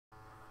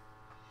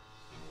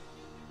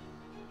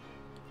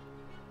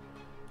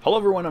Hello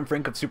everyone, I'm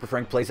Frank of Super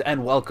Frank Plays,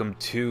 and welcome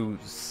to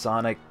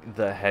Sonic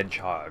the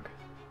Hedgehog.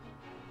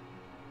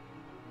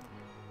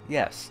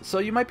 Yes, so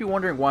you might be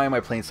wondering, why am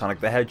I playing Sonic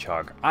the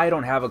Hedgehog? I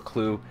don't have a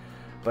clue,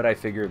 but I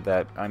figured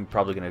that I'm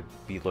probably going to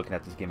be looking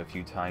at this game a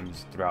few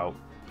times throughout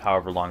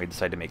however long I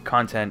decide to make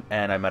content,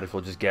 and I might as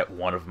well just get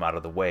one of them out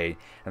of the way,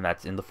 and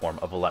that's in the form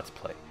of a Let's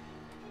Play.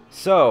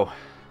 So,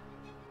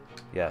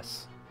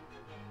 yes,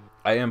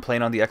 I am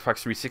playing on the Xbox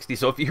 360,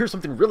 so if you hear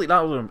something really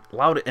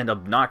loud and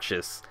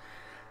obnoxious,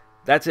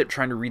 that's it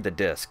trying to read the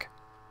disc.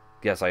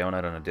 Yes, I own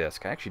it on a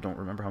disc. I actually don't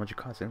remember how much it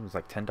cost. It was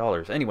like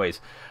 $10.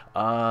 Anyways,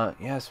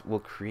 yes,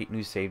 we'll create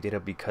new save data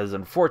because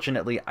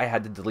unfortunately I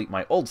had to delete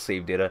my old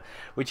save data,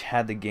 which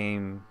had the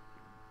game.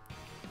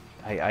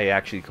 I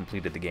actually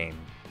completed the game.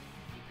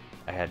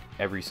 I had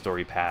every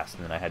story passed,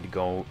 and then I had to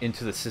go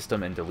into the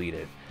system and delete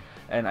it.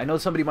 And I know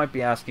somebody might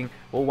be asking,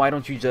 well, why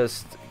don't you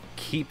just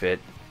keep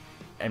it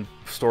and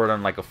store it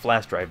on like a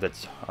flash drive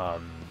that's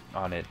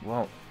on it?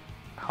 Well,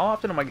 how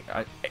often am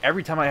I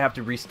every time I have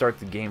to restart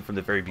the game from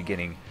the very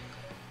beginning,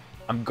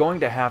 I'm going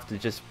to have to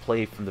just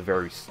play from the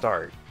very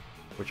start,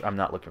 which I'm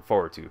not looking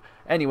forward to.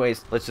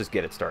 Anyways, let's just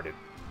get it started.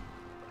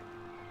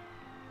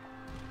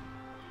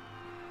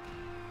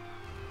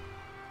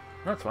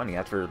 That's funny,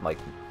 after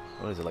like,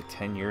 what is it, like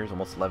 10 years,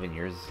 almost 11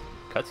 years,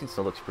 cutscene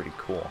still looks pretty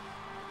cool.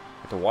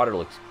 But the water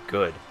looks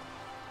good.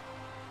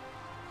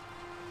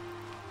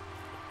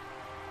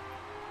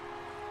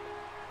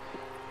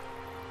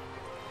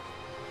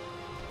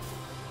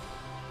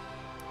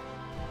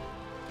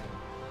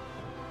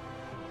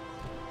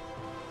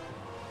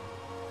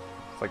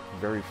 Like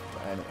very,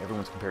 and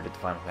everyone's compared it to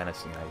Final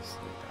Fantasy, and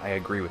I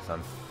agree with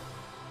them.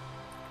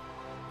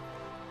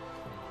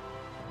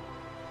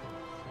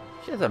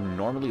 She has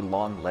abnormally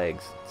long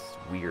legs. It's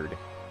weird.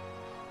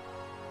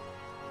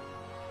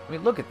 I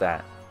mean, look at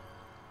that.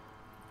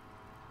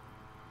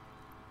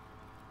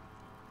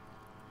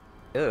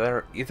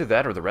 Either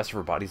that or the rest of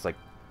her body's like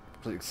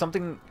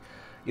something.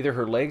 Either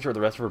her legs or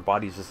the rest of her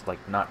body's just like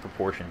not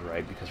proportioned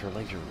right, because her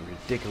legs are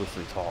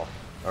ridiculously tall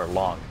or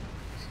long.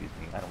 Excuse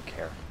me. I don't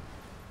care.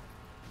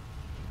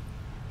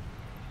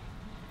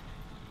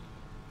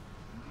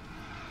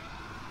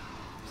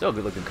 Still a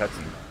good looking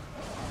cutscene.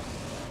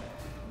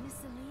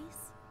 Miss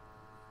Elise?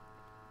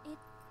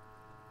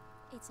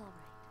 It's all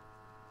right.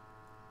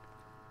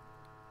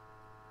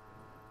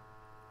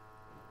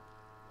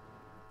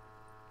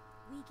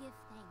 We give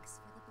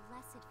thanks for the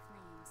blessed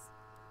flames.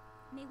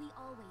 May we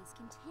always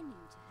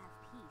continue to have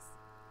peace.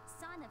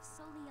 Son of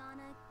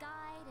Soliana,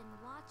 guide and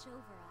watch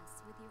over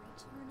us with your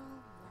eternal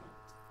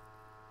light.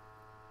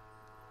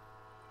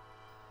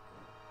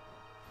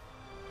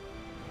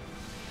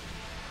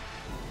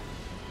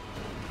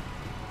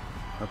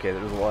 Okay,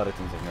 there's a lot of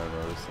things I've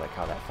noticed, like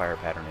how that fire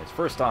pattern is.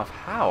 First off,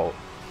 how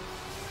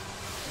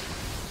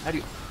do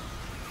you...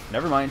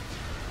 Never mind.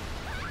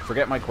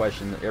 Forget my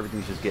question.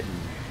 Everything's just getting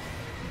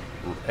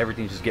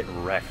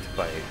wrecked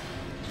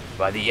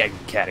by the egg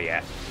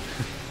caveat.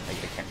 I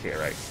can't say it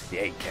right. The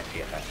egg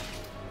caveat.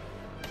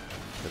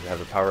 Does it have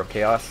the power of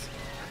chaos?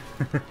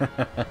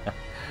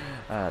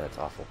 That's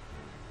awful.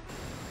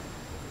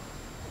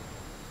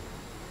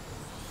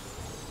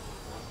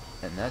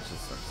 And that's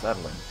just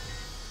unsettling.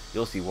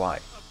 You'll see why.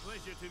 A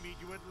pleasure to meet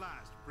you at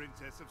last,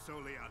 Princess of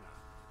Soliana.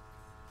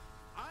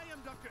 I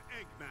am Dr.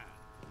 Eggman.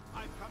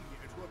 I've come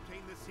here to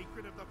obtain the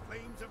secret of the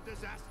flames of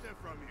disaster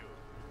from you,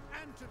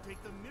 and to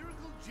take the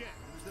miracle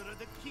gems that are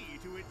the key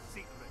to its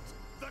secret,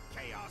 the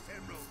Chaos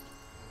Emerald.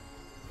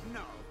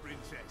 Now,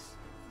 Princess,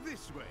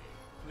 this way,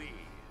 please.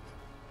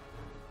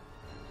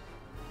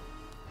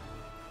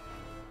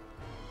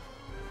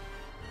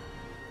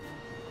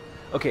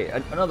 Okay,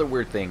 another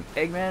weird thing.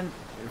 Eggman,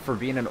 for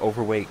being an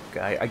overweight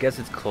guy, I guess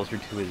it's closer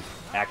to his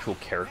actual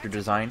character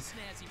design.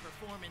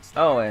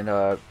 Oh,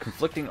 and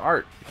conflicting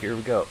art. Here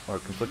we go. Or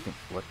conflicting...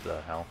 What the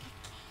hell?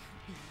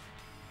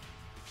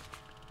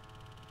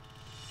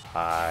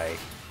 Hi.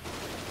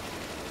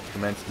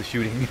 Commence the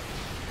shooting.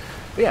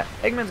 But yeah,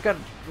 Eggman's got,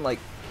 like...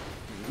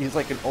 He's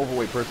like an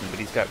overweight person, but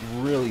he's got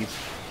really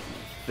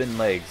thin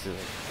legs.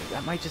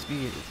 That might just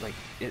be, like...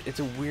 It's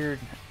a weird...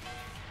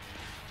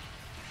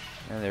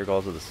 And there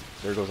goes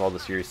all the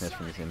seriousness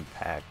from his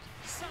impact.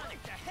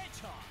 Sonic the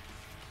Hedgehog!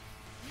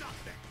 Not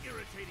that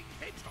irritating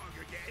hedgehog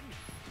again!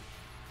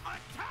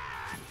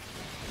 Attack!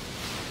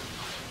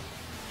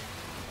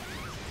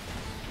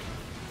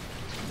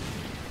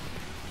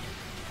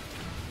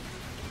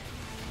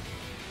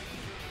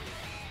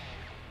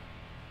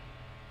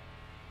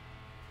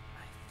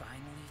 I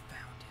finally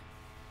found him.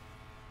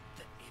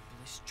 The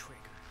Iblis trigger.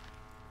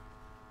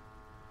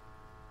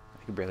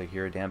 I can barely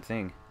hear a damn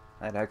thing.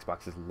 That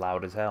Xbox is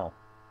loud as hell.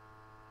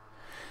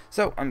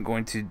 So I'm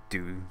going to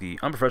do the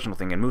unprofessional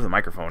thing and move the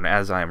microphone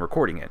as I am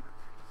recording it,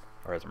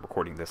 or as I'm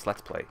recording this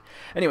Let's Play.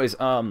 Anyways,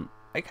 I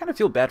kind of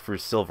feel bad for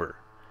Silver.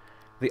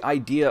 The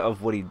idea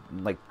of what he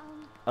like.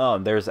 Oh,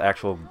 there's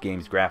actual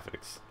game's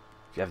graphics.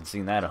 If you haven't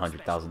seen that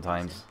 100,000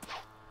 times.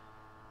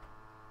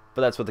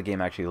 But that's what the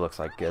game actually looks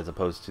like, as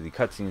opposed to the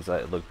cutscenes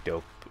that look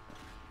dope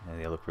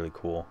and they look really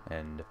cool.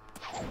 And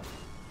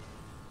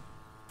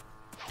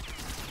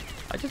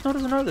I just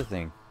noticed another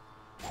thing.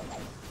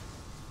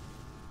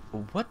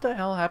 What the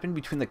hell happened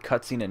between the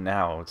cutscene and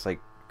now? It's like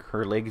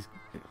her legs...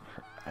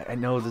 I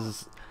know this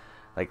is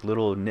like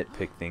little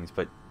nitpick things,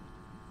 but...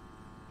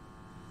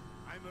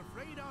 I'm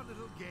afraid our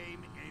little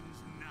game ends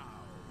now.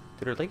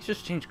 Did her legs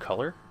just change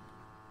color?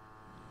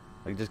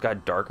 Like just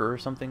got darker or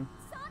something?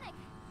 Sonic,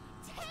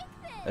 take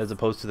this! As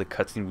opposed to the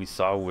cutscene we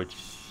saw, which,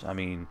 I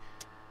mean...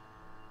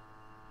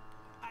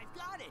 I've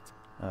got it.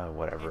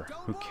 Whatever. And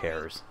don't Who worry,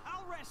 cares?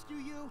 I'll rescue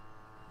you.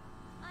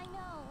 I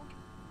know.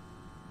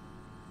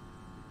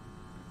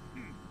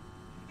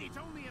 It's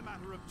only a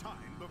matter of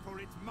time before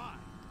it's mine.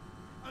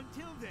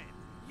 Until then,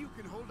 you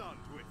can hold on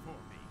to it for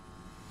me.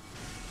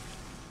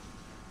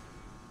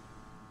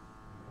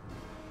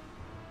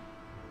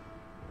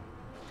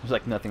 There's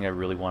like nothing I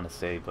really want to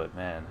say, but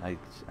man,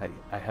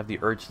 I have the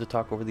urge to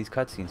talk over these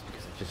cutscenes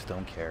because I just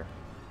don't care.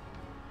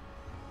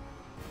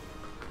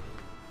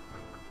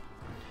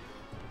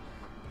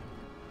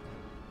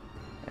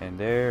 And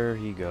there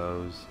he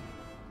goes.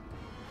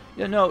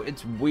 You know,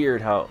 it's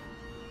weird how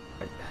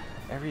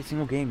every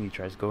single game he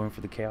tries going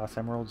for the Chaos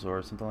Emeralds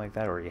or something like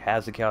that, or he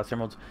has the Chaos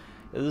Emeralds.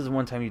 This is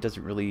one time he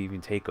doesn't really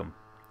even take them.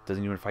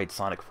 Doesn't even fight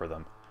Sonic for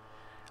them.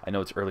 I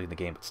know it's early in the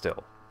game, but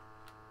still.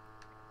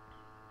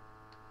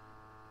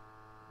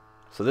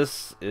 So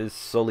this is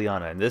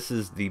Soliana, and this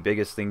is the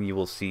biggest thing you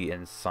will see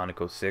in Sonic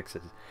 06.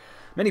 As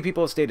many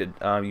people have stated,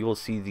 you will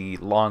see the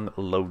long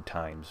load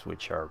times,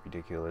 which are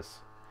ridiculous.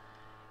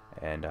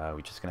 And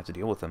we're just going to have to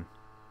deal with them.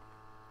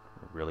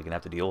 We're really going to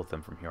have to deal with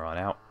them from here on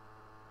out.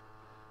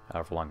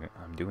 However long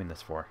I'm doing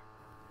this for.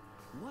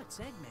 What's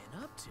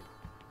Eggman up to?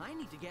 I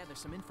need to gather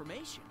some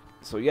information.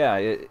 So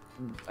yeah,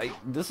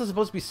 this is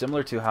supposed to be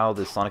similar to how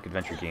the Sonic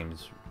Adventure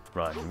games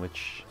run,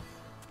 which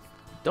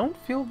don't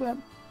feel that...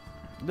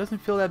 It doesn't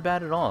feel that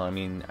bad at all. I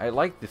mean, I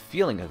like the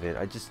feeling of it.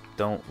 I just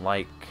don't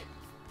like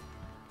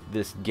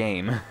this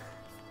game,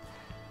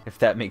 if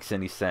that makes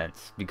any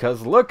sense.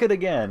 Because look at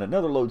again,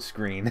 another load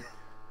screen.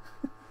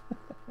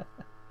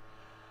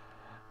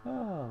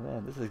 Oh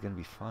man, this is gonna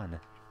be fun.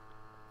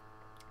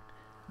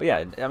 But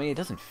yeah, I mean, it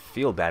doesn't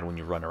feel bad when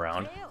you run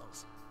around.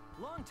 Tails,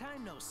 long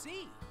time no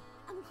see.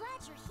 I'm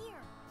glad you're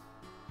here.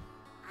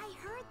 I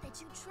heard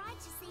that you tried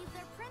to save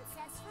their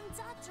princess from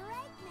Dr.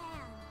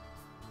 Eggman.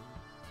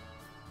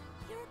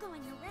 You're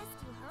going to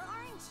rescue her,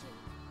 aren't you?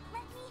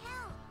 Let me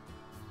help.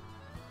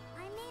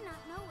 I may not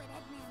know what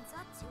Eggman's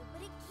up to,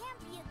 but it can't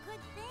be a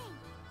good thing.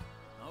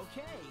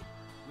 Okay,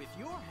 with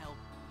your help,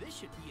 this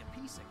should be a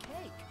piece of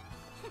cake.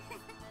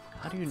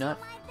 How do you not,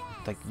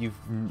 like,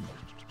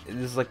 this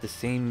is like the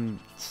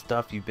same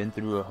stuff you've been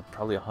through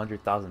probably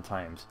 100,000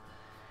 times.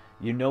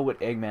 You know what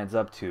Eggman's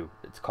up to.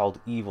 It's called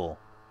evil.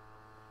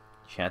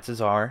 Chances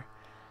are,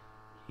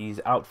 he's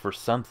out for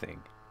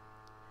something.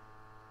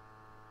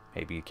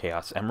 Maybe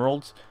Chaos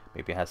Emeralds.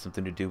 Maybe it has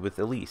something to do with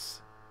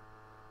Elise.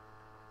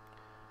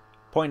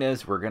 Point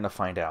is, we're gonna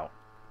find out.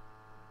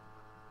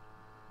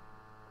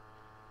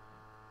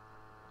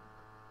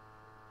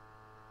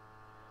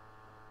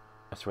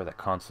 I swear that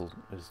console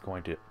is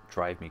going to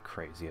drive me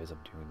crazy as I'm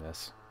doing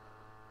this.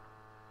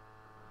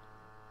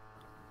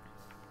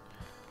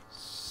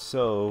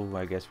 So,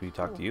 I guess we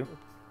talk to you.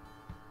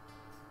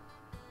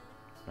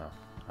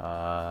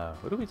 No.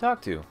 Who do we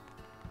talk to?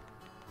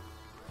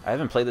 I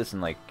haven't played this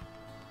in like,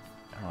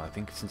 I don't know, I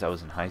think since I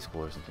was in high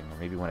school or something, or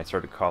maybe when I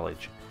started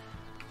college.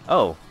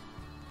 Oh!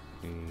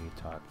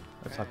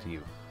 Let's talk to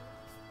you.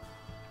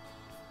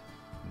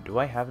 Do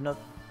I have enough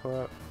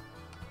for...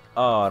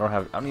 Oh, I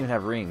don't even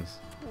have rings.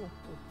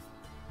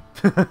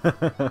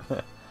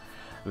 I've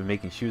been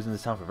making shoes in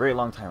this town for a very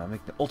long time. I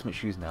make the ultimate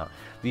shoes now.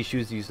 These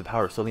shoes use the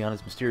power of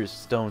Soliana's mysterious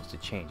stones to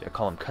change. I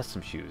call them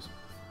custom shoes.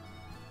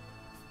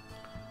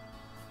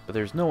 But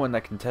there's no one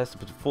that can test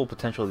the full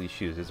potential of these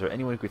shoes. Is there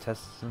anyone who could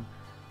test them?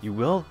 You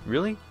will?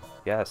 Really?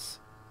 Yes.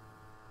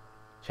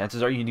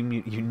 Chances are you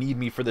need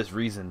me for this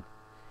reason.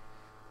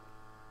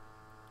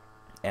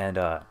 And,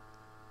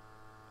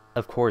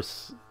 of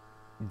course,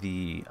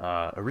 the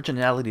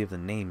originality of the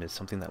name is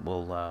something that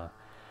will...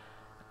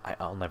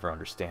 I'll never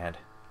understand.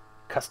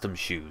 Custom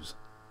shoes.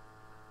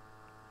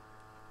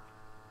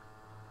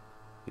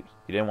 You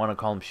didn't want to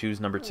call them shoes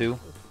number 2?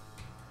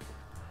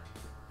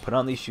 Put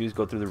on these shoes,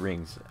 go through the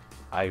rings.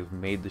 I've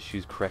made the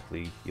shoes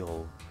correctly.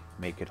 You'll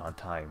make it on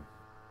time.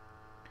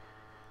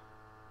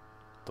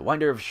 The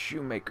Winder of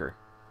Shoemaker.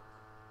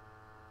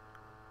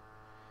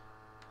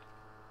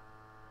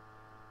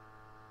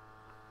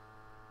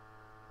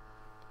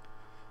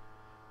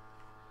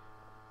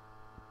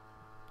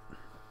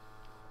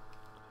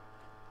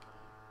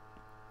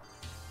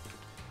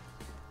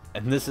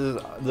 And this is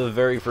the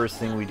very first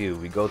thing we do.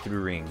 We go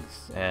through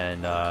rings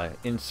and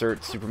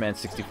insert Superman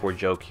 64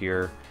 joke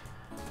here.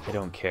 I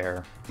don't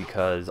care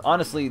because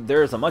honestly,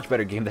 there's a much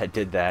better game that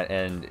did that,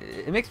 and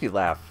it makes me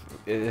laugh.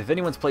 If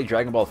anyone's played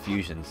Dragon Ball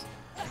Fusions,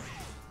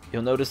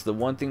 you'll notice the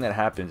one thing that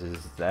happens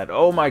is that,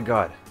 oh my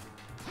god.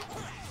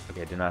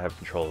 Okay, I did not have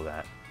control of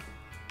that.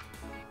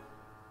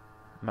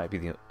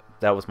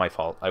 That was my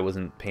fault. I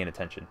wasn't paying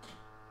attention.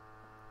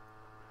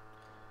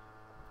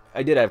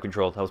 I did have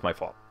control. That was my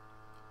fault.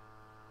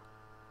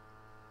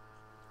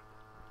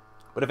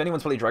 But if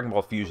anyone's played Dragon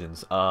Ball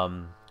Fusions,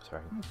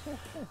 sorry.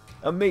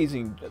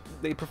 Amazing.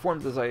 They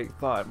performed as I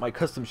thought. My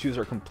custom shoes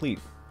are complete.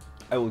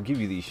 I will give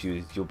you these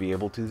shoes. You'll be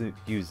able to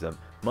use them.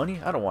 Money?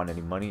 I don't want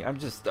any money. I'm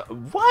just...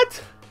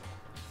 what?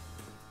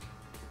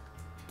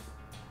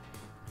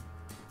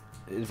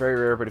 It's very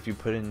rare, but if you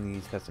put in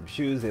these custom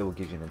shoes, they will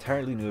give you an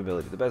entirely new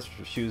ability. The best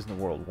shoes in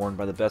the world, worn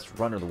by the best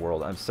runner in the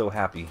world. I'm so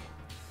happy.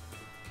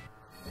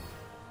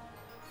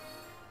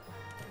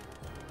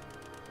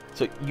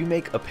 So you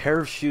make a pair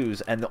of shoes,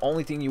 and the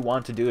only thing you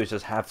want to do is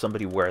just have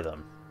somebody wear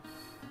them.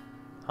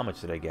 How much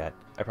did I get?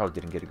 I probably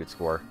didn't get a good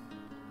score.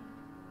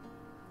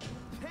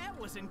 That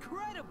was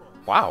incredible.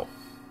 Wow.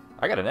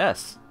 I got an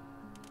S.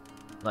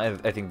 I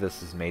think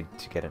this is made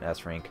to get an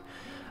S rank.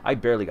 I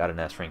barely got an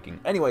S ranking.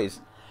 Anyways...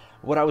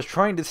 what I was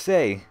trying to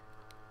say,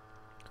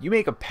 you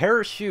make a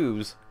pair of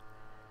shoes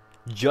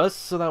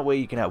just so that way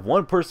you can have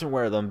one person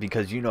wear them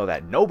because you know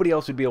that nobody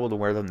else would be able to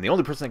wear them. The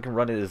only person that can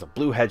run it is a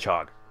blue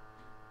hedgehog.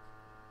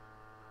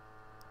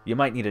 You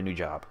might need a new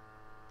job.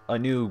 A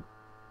new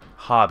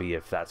hobby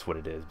if that's what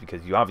it is,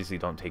 because you obviously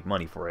don't take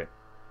money for it.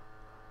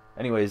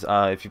 Anyways,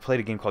 if you played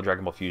a game called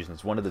Dragon Ball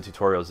Fusions, one of the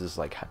tutorials is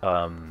like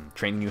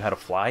training you how to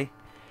fly.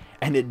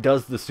 And it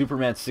does the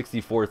Superman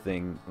 64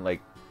 thing,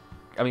 like,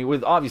 I mean,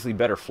 with obviously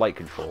better flight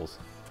controls.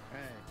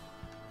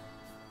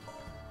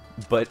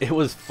 But it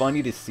was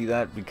funny to see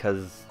that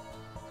because...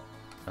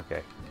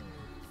 okay.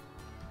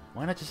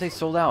 Why not just say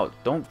sold out?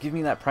 Don't give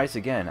me that price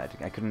again. I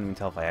couldn't even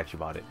tell if I actually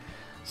bought it.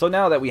 So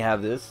now that we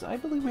have this, I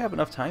believe we have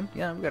enough time.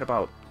 Yeah, we got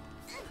about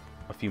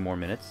a few more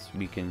minutes.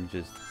 We can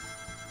just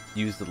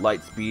use the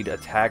light speed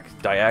attack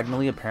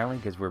diagonally, apparently,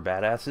 because we're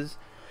badasses.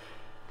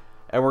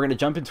 And we're going to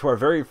jump into our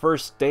very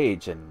first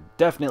stage, and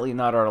definitely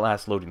not our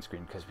last loading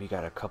screen, because we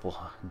got a couple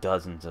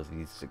dozens of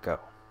these to go.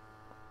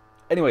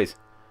 Anyways,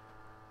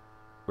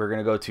 we're going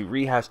to go to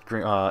Rehash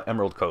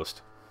Emerald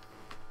Coast.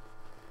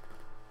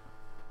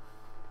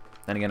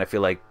 And again, I feel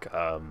like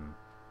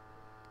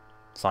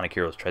Sonic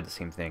Heroes tried the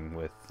same thing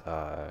with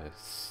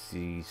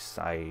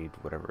Seaside,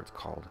 whatever it's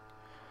called.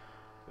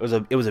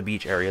 It was a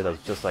beach area that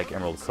was just like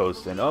Emerald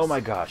Coast, and oh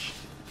my gosh.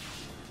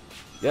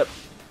 Yep.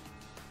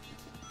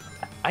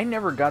 I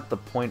never got the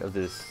point of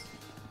this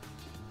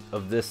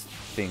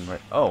thing, right?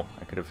 Oh,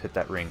 I could have hit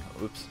that ring.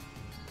 Oops.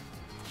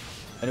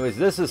 Anyways,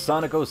 this is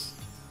Sonic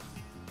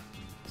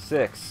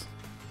 06,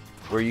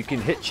 where you can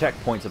hit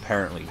checkpoints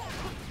apparently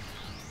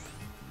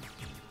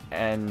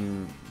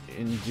and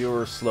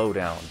endure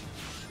slowdown.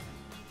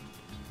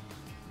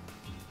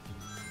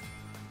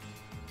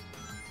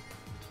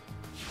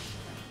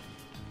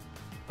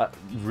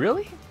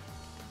 Really?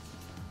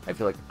 I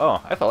felt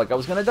like I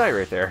was gonna die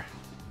right there.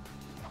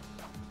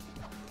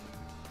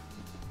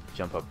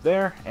 Jump up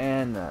there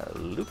and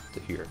loop to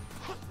here.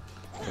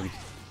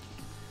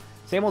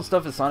 Same old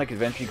stuff as Sonic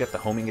Adventure. You got the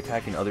homing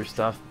attack and other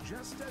stuff.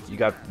 You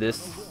got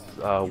this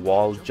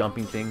wall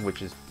jumping thing,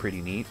 which is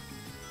pretty neat.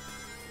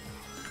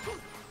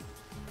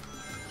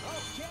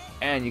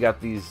 And you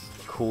got these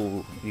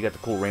cool. You got the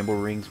cool rainbow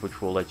rings,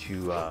 which will let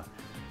you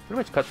pretty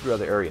much cut through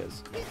other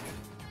areas.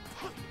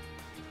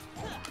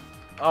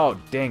 Oh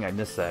dang! I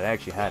missed that. I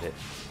actually had it.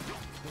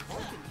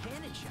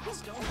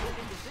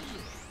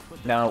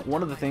 Now,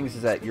 one of the things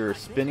is that you're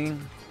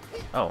spinning...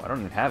 oh, I don't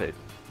even have it.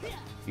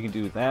 You can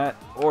do that,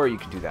 or you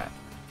can do that.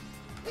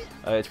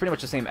 It's pretty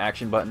much the same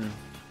action button.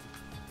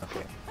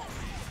 Okay.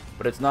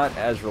 But it's not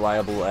as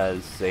reliable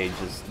as, say,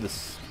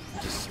 just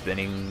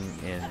spinning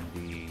in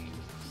the...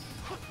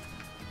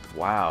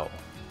 wow.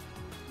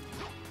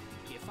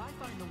 If I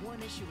find the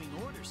one issuing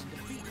orders and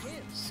defeat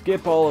him,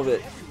 skip all of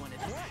it. everyone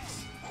at once.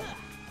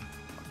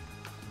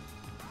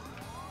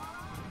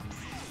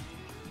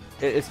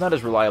 It's not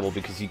as reliable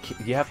because you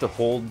have to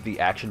hold the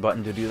action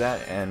button to do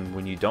that, and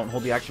when you don't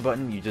hold the action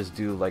button, you just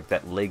do like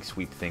that leg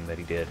sweep thing that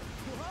he did.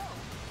 Whoa,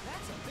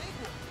 that's a big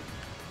one.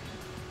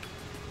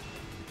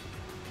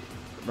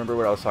 Remember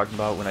what I was talking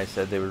about when I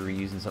said they were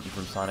reusing something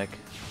from Sonic?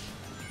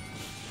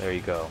 There you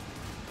go.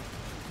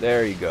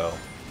 There you go.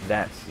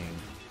 That scene.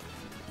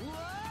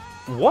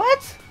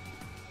 What?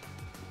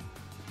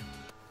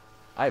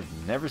 I've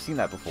never seen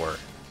that before.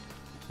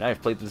 And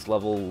I've played this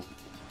level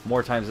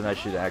more times than I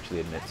should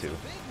actually admit to.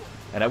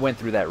 And I went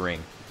through that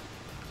ring.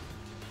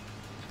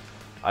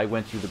 I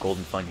went through the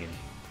Golden Funyun.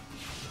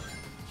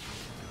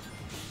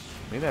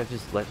 Maybe I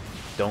just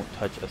don't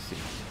touch a scene.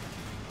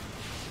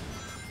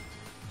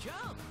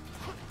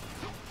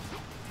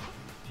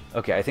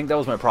 Okay, I think that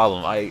was my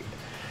problem.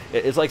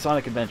 It's like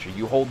Sonic Adventure.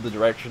 You hold the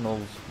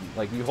directionals,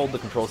 like you hold the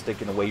control stick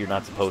in a way you're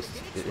not supposed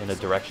to, in a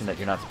direction that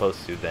you're not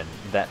supposed to, then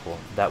that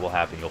will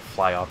happen. You'll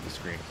fly off the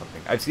screen or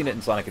something. I've seen it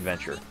in Sonic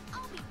Adventure.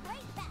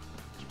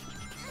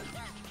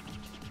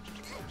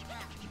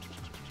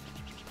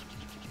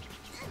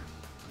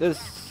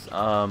 This,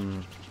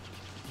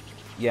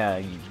 yeah,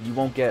 you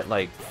won't get,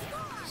 like,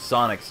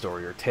 Sonic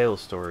story or Tails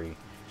story.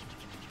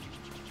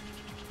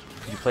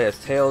 You play as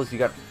Tails, you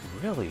got...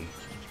 really?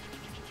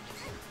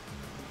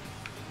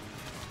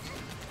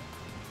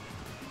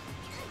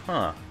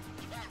 Huh.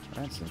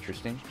 That's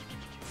interesting.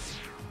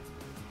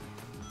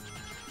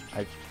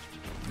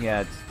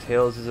 yeah, it's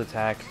Tails'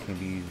 attack can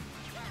be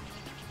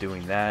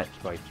doing that.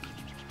 Like,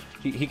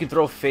 he can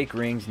throw fake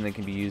rings and they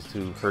can be used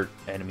to hurt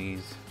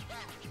enemies.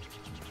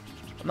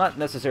 I'm not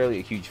necessarily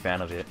a huge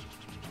fan of it.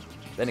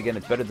 Then again,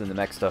 it's better than the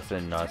mech stuff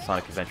in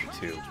Sonic Adventure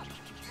 2.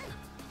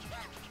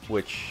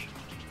 Which...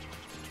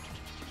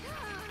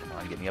 Come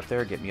on, get me up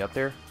there, get me up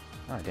there.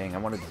 Ah, dang, I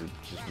wanted to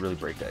just really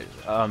break that.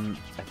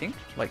 I think,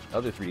 like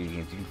other 3D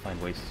games, you can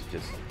find ways to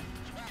just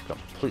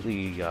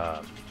completely,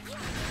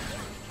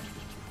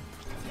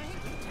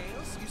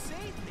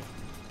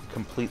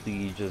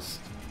 completely just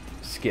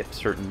skip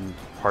certain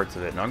parts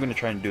of it. And I'm going to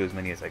try and do as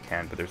many as I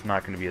can, but there's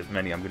not going to be as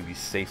many. I'm going to be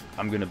safe.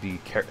 I'm going to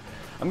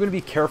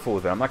be careful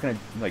with it. I'm not going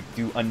to like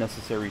do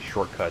unnecessary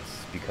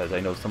shortcuts because I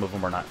know some of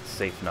them are not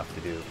safe enough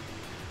to do.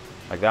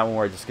 Like that one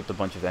where I just skipped a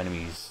bunch of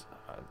enemies.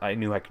 I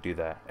knew I could do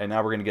that. And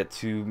now we're going to get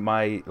to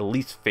my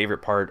least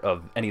favorite part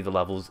of any of the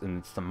levels, and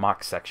it's the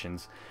mock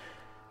sections.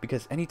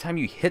 Because anytime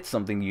you hit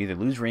something, you either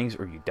lose rings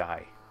or you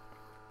die.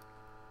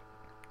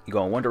 You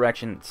go in one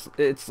direction.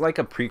 It's like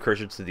a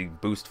precursor to the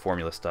boost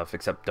formula stuff,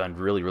 except done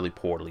really, really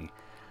poorly.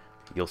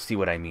 You'll see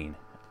what I mean.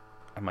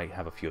 I might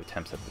have a few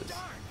attempts at this.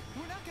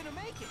 We're not gonna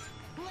make it.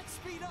 Let's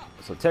speed up.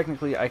 So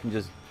technically, I can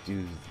just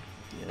do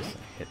this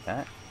and hit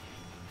that.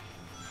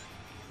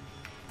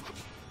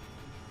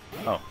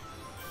 Oh.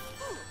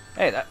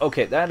 Hey,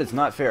 okay, that is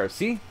not fair.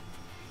 See?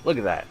 Look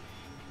at that.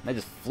 I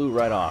just flew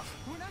right off.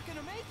 We're not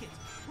gonna make it.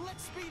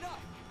 Let's speed up.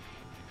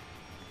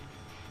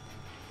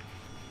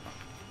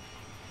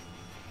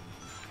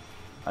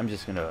 I'm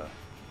just gonna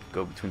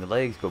go between the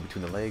legs, go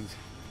between the legs.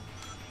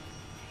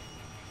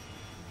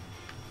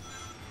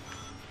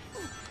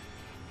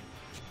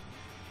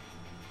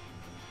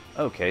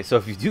 Okay, so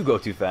if you do go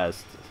too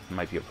fast, it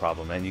might be a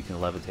problem, and you can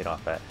levitate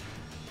off that.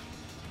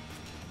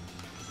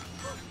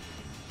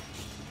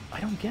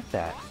 I don't get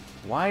that.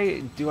 Why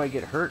do I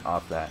get hurt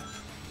off that?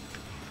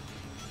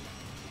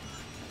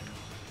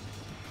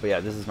 But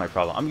yeah, this is my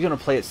problem. I'm gonna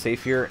play it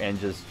safe here and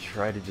just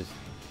try to just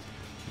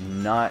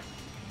not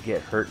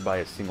get hurt by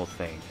a single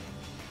thing.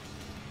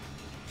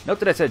 Note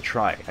that I said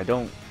try. I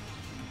don't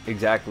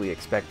exactly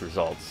expect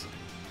results.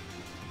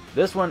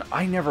 This one,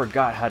 I never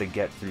got how to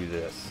get through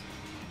this.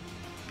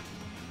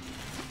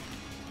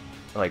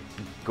 Like,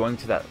 going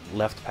to that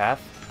left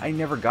path, I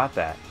never got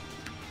that.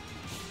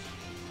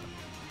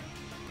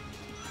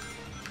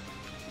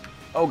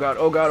 Oh god,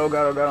 oh god, oh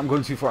god, oh god, I'm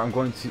going too far, I'm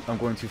going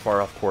too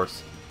far off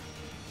course.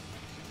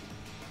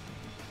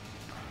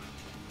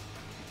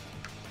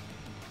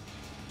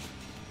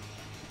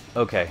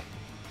 Okay.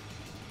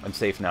 I'm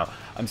safe now.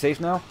 I'm safe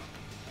now?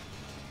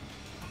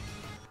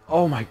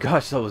 Oh my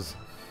gosh, that was...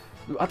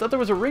 I thought there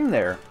was a ring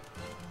there.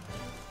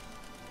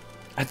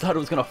 I thought it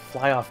was gonna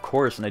fly off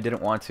course and I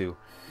didn't want to.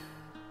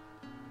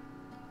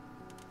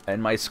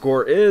 And my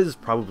score is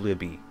probably a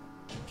B.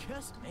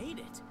 Just made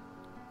it.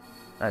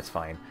 That's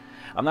fine.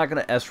 I'm not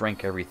going to S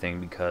rank everything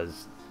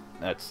because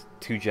that's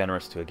too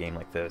generous to a game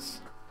like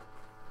this.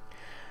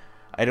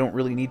 I don't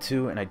really need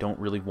to, and I don't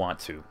really want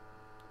to.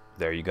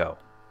 There you go.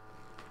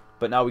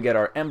 But now we get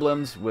our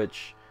emblems,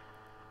 which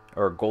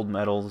are gold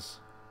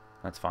medals.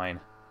 That's fine.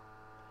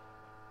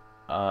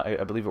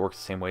 I believe it works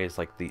the same way as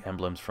like the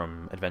emblems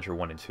from Adventure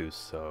 1 and 2,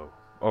 so...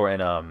 Or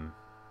in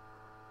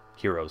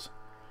Heroes.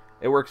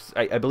 It works,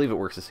 I believe it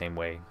works the same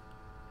way.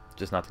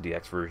 Just not the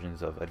DX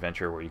versions of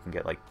Adventure where you can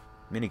get like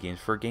mini-games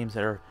for games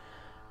that are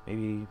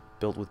maybe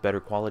built with better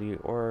quality,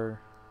 or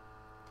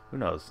who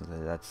knows?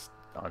 That's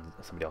on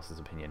somebody else's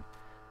opinion.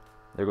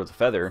 There goes a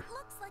feather.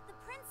 Looks like the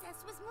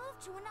princess was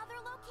moved to another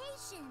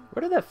location.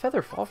 Where did that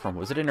feather fall from?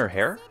 Was it in her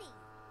hair?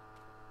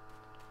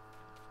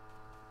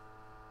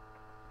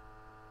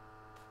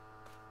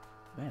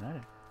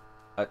 Man,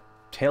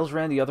 Tails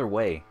ran the other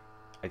way,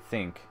 I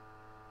think.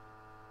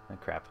 Oh,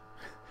 crap.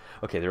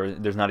 Okay,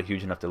 there's not a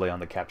huge enough delay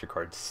on the capture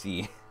card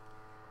C.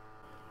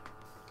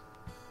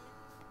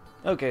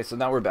 Okay, so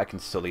now we're back in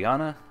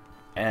Soliana,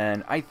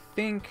 and I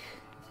think,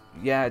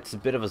 yeah, it's a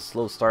bit of a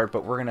slow start,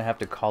 but we're gonna have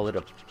to call it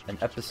an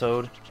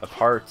episode, a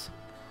part,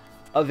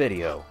 a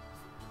video.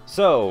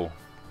 So,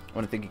 I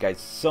want to thank you guys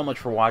so much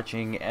for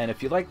watching, and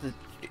if you like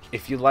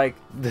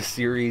the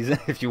series,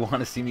 if you want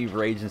to see me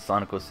rage in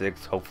Sonic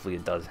 06, hopefully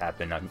it does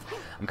happen. I'm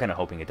kind of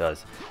hoping it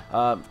does.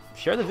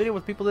 Share the video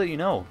with people that you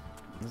know.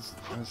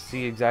 Let's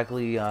see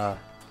exactly. I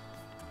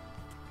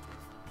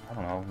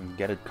don't know,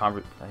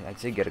 I'd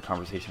say get a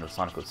conversation of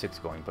Sonic 06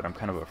 going, but I'm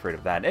kind of afraid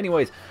of that.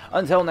 Anyways,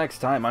 until next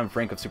time, I'm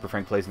Frank of Super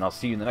Frank Plays, and I'll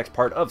see you in the next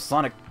part of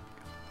Sonic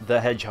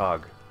the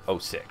Hedgehog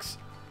 06.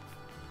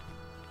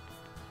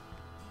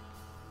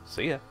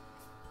 See ya.